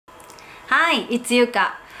Hi, it's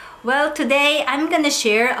Yuka. Well, today I'm gonna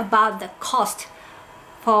share about the cost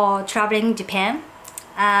for traveling Japan.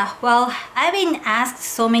 Well, I've been asked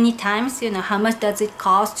so many times, how much does it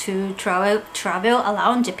cost to travel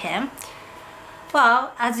around Japan?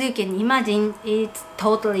 Well, as you can imagine, it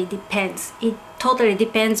totally depends. It totally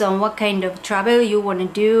depends on what kind of travel you want to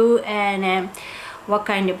do and what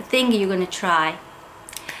kind of thing you're gonna try.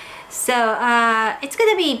 So it's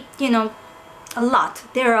gonna be, a lot.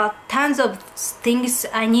 There are tons of things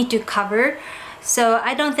I need to cover, so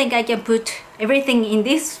I don't think I can put everything in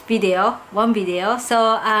this one video.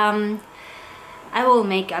 So I will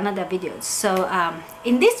make another video. So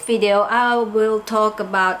in this video I will talk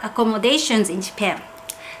about accommodations in Japan,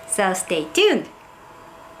 so stay tuned.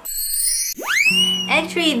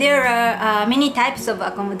 Actually, there are many types of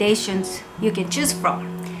accommodations you can choose from: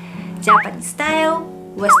 Japanese style,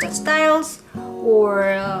 Western styles,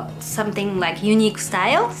 or something like unique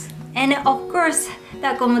styles, and of course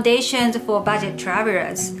the accommodations for budget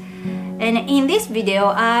travelers. And in this video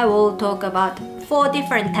I will talk about 4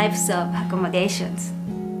 different types of accommodations.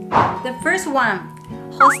 The first one,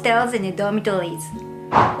 hostels and dormitories.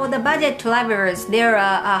 For the budget travelers, there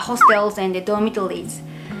are hostels and dormitories,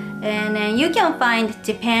 and you can find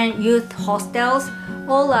Japan youth hostels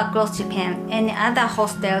all across Japan and other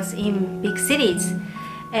hostels in big cities.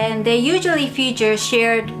 And they usually feature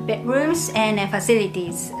shared bedrooms and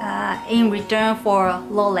facilities in return for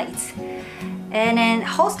low rates. And then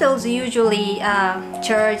hostels usually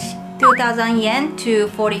charge 2,000 yen to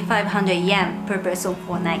 4,500 yen per person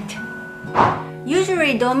per night.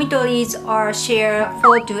 Usually dormitories are shared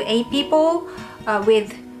 4 to 8 people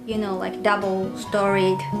with like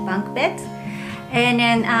double-storied bunk beds. And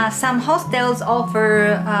then some hostels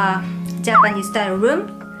offer Japanese style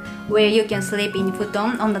room where you can sleep in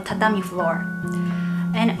futon on the tatami floor.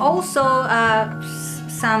 And also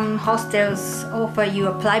some hostels offer you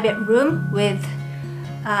a private room with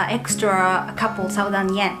extra a couple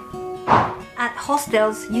thousand yen. At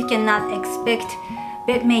hostels, you cannot expect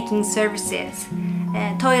bed making services.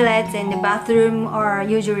 Toilets and the bathroom are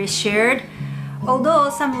usually shared, although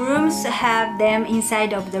some rooms have them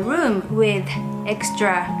inside of the room with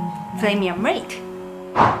extra premium rate.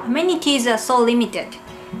 Amenities are so limited,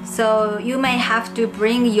 so you may have to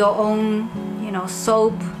bring your own,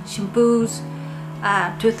 soap, shampoos,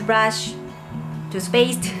 toothbrush,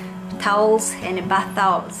 toothpaste, towels, and bath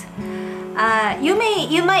towels.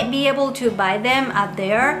 You might be able to buy them out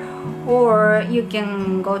there, or you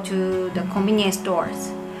can go to the convenience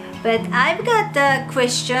stores. But I've got a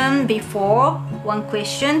question before. One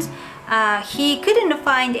question. He couldn't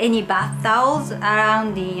find any bath towels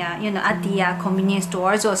around the at the convenience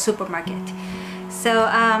stores or supermarket. So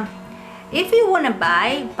if you want to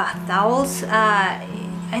buy bath towels,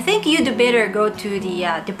 I think you'd better go to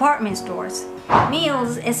the department stores.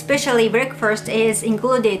 Meals, especially breakfast, is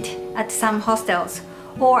included at some hostels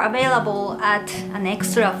or available at an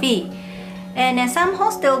extra fee. And some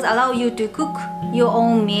hostels allow you to cook your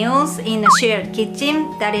own meals in a shared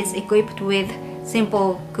kitchen that is equipped with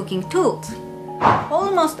simple cooking tools.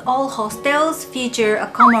 Almost all hostels feature a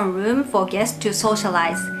common room for guests to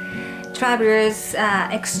socialize. Travelers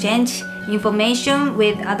exchange information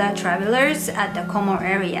with other travelers at the common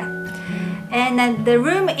area. And the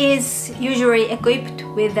room is usually equipped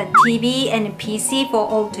with a TV and a PC for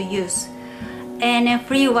all to use. And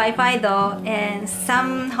free Wi-Fi though, and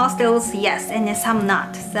some hostels yes, and some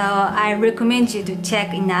not. So I recommend you to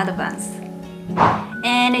check in advance.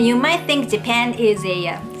 And you might think Japan is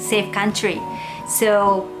a safe country.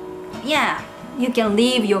 So yeah, you can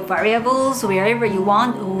leave your valuables wherever you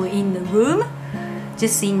want or in the room,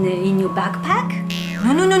 just in your backpack.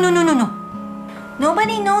 No.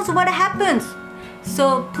 Nobody knows what happens.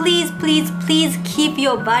 So please keep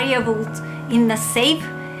your valuables in the safe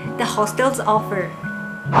the hostels offer.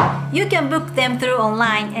 You can book them through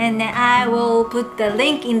online, and I will put the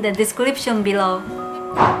link in the description below.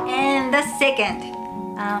 And the second,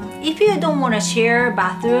 if you don't want to share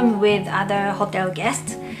bathroom with other hotel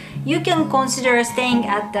guests, you can consider staying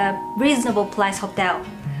at the reasonable price hotel.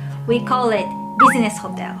 We call it business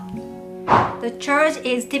hotel. The charge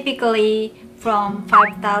is typically from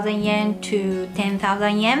 5,000 yen to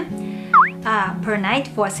 10,000 yen per night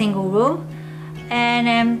for a single room.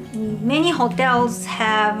 And many hotels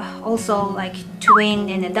have also like twin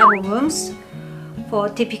and double rooms for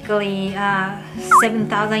typically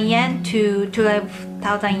 7,000 yen to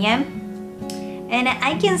 12,000 yen. And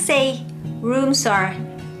I can say rooms are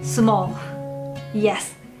small.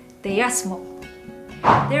 Yes, they are small.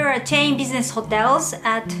 There are chain business hotels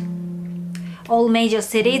at all major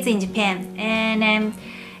cities in Japan, and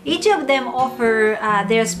Each of them offer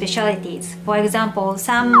their specialties. For example,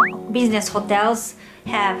 some business hotels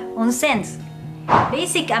have onsens.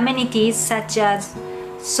 Basic amenities such as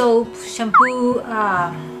soap, shampoo,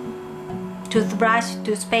 toothbrush,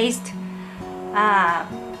 toothpaste,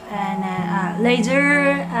 and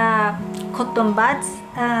laser, cotton buds,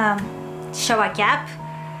 shower cap,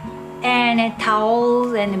 and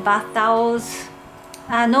towels and bath towels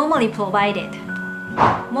are normally provided.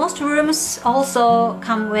 Most rooms also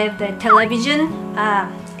come with the television,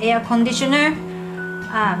 air conditioner,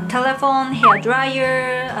 telephone, hair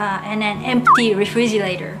dryer, and an empty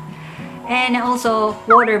refrigerator, and also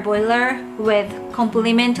water boiler with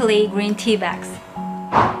complimentary green tea bags.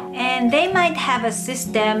 And they might have a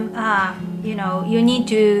system, you need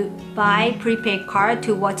to buy prepaid card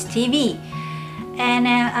to watch TV. And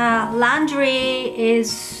laundry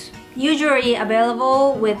is usually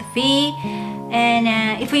available with fee,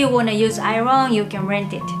 and if you want to use iron, you can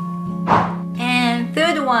rent it. And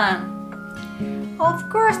third one, of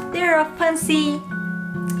course, there are fancy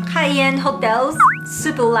high-end hotels,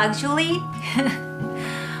 super luxury.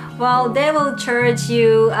 Well, they will charge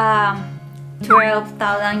you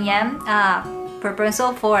 12,000 yen per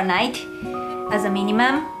person for a night as a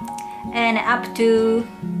minimum, and up to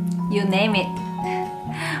you name it.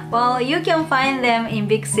 Well, you can find them in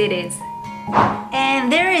big cities.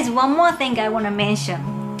 And there is one more thing I want to mention.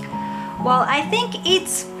 Well, I think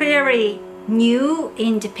it's very new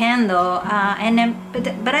in Japan though,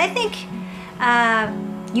 but I think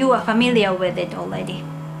you are familiar with it already.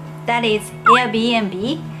 That is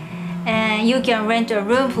Airbnb, and you can rent a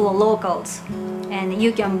room for locals, and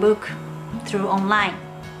you can book through online.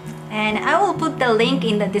 And I will put the link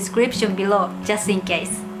in the description below just in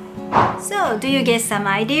case. So, do you get some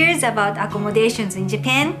ideas about accommodations in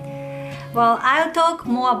Japan? Well, I'll talk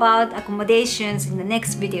more about accommodations in the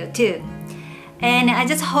next video too. And I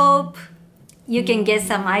just hope you can get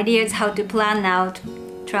some ideas how to plan out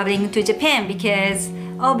traveling to Japan, because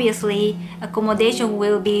obviously accommodation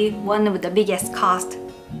will be one of the biggest costs.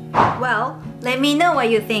 Well, let me know what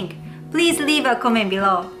you think. Please leave a comment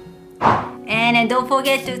below. And don't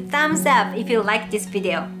forget to thumbs up if you like this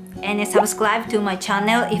video. And subscribe to my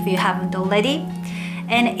channel if you haven't already.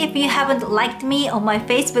 And if you haven't liked me on my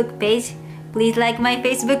Facebook page, please like my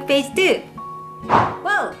Facebook page too.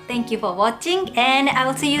 Well, thank you for watching, and I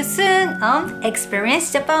will see you soon on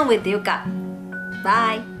Experience Japan with Yuka.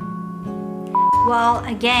 Bye! Well,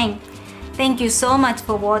 again, thank you so much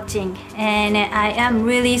for watching, and I am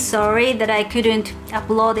really sorry that I couldn't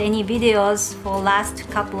upload any videos for last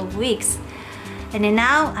couple of weeks. And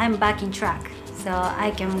now I'm back in track, so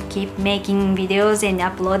I can keep making videos and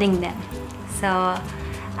uploading them. So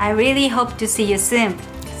I really hope to see you soon.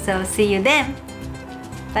 So see you then.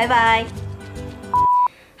 Bye bye.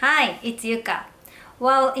 Hi, it's Yuka.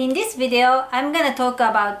 Well, in this video, I'm gonna talk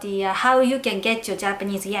about the how you can get your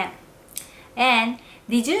Japanese yen. And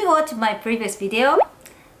did you watch my previous video?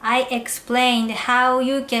 I explained how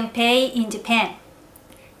you can pay in Japan.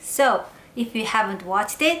 So if you haven't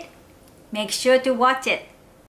watched it, make sure to watch it.